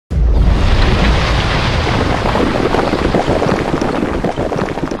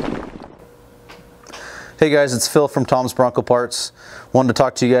Hey guys, it's Phil from TOMS Bronco Parts. Wanted to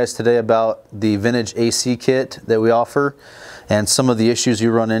talk to you guys today about the vintage AC kit that we offer and some of the issues you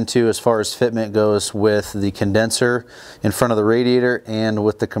run into as far as fitment goes with the condenser in front of the radiator and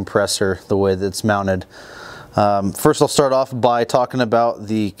with the compressor, the way that it's mounted. First, I'll start off by talking about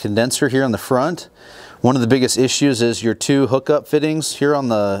the condenser here on the front. One of the biggest issues is your two hookup fittings here on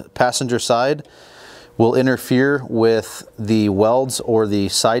the passenger side will interfere with the welds or the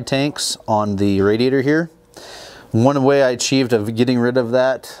side tanks on the radiator here. One way I achieved of getting rid of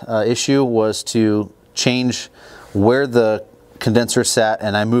that issue was to change where the condenser sat,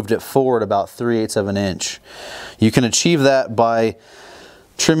 and I moved it forward about 3/8 of an inch. You can achieve that by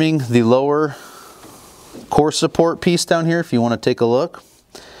trimming the lower core support piece down here. If you want to take a look,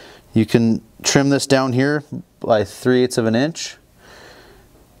 you can trim this down here by 3/8 of an inch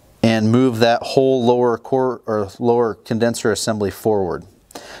and move that whole lower core or lower condenser assembly forward.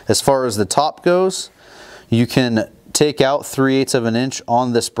 As far as the top goes, you can take out 3/8 of an inch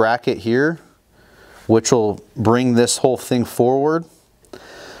on this bracket here, which will bring this whole thing forward.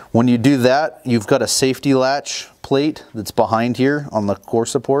 When you do that, you've got a safety latch plate that's behind here on the core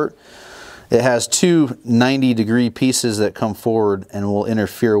support. It has two 90-degree pieces that come forward and will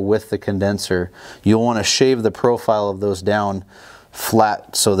interfere with the condenser. You'll want to shave the profile of those down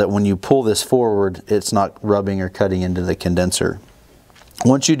flat so that when you pull this forward, it's not rubbing or cutting into the condenser.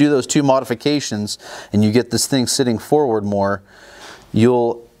 Once you do those two modifications and you get this thing sitting forward more,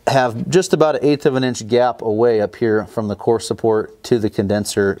 you'll have just about 1/8 of an inch gap away up here from the core support to the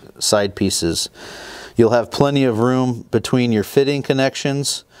condenser side pieces. You'll have plenty of room between your fitting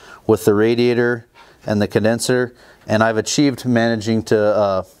connections with the radiator and the condenser, and I've achieved managing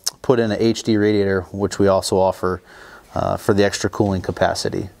to put in an HD radiator, which we also offer for the extra cooling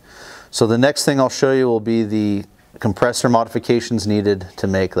capacity. So the next thing I'll show you will be the compressor modifications needed to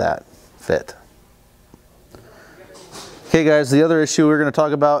make that fit. Okay guys, the other issue we're going to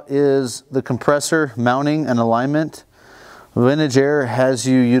talk about is the compressor mounting and alignment. Vintage Air has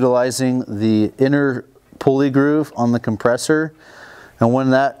you utilizing the inner pulley groove on the compressor, and when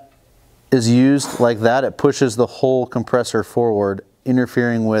that is used like that, it pushes the whole compressor forward,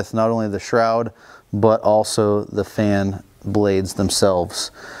 interfering with not only the shroud but also the fan blades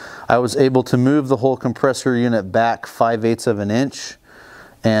themselves. I was able to move the whole compressor unit back 5/8 of an inch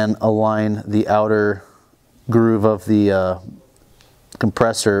and align the outer groove of the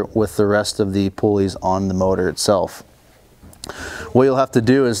compressor with the rest of the pulleys on the motor itself. What you'll have to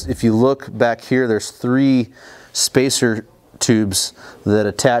do is, if you look back here, there's 3 spacer tubes that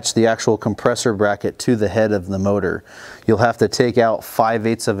attach the actual compressor bracket to the head of the motor. You'll have to take out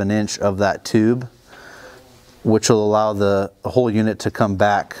 5/8 of an inch of that tube, which will allow the whole unit to come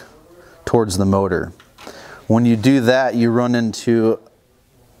back towards the motor. When you do that, you run into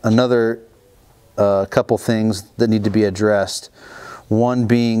another couple things that need to be addressed. One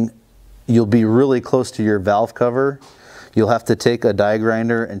being, you'll be really close to your valve cover. You'll have to take a die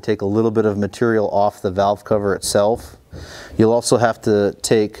grinder and take a little bit of material off the valve cover itself. You'll also have to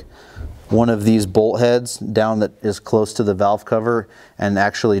take one of these bolt heads down that is close to the valve cover and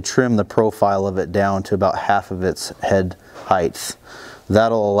actually trim the profile of it down to about half of its head height.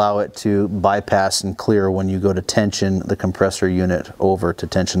 That'll allow it to bypass and clear when you go to tension the compressor unit over to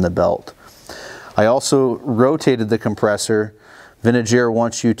tension the belt. I also rotated the compressor. Vintage Air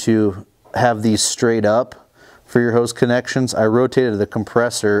wants you to have these straight up for your hose connections. I rotated the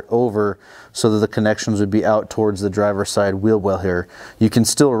compressor over so that the connections would be out towards the driver's side wheel well here. You can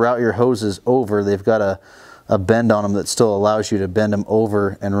still route your hoses over. They've got a bend on them that still allows you to bend them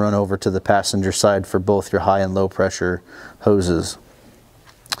over and run over to the passenger side for both your high and low pressure hoses.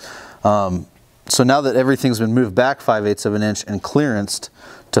 So now that everything's been moved back 5/8 of an inch and clearanced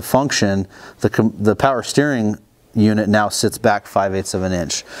to function, the power steering unit now sits back 5/8 of an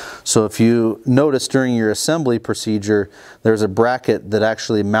inch. So if you notice during your assembly procedure, there's a bracket that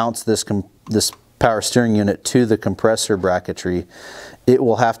actually mounts this power steering unit to the compressor bracketry. It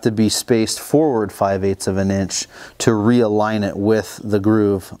will have to be spaced forward 5/8 of an inch to realign it with the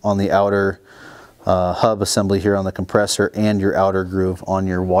groove on the outer hub assembly here on the compressor and your outer groove on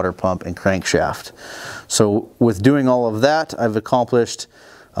your water pump and crankshaft. So with doing all of that, I've accomplished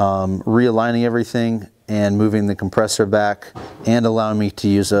realigning everything and moving the compressor back and allowing me to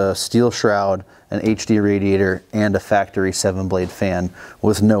use a steel shroud, an HD radiator, and a factory 7-blade fan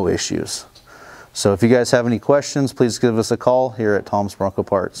with no issues. So if you guys have any questions, please give us a call here at TOMS Bronco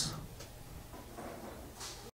Parts.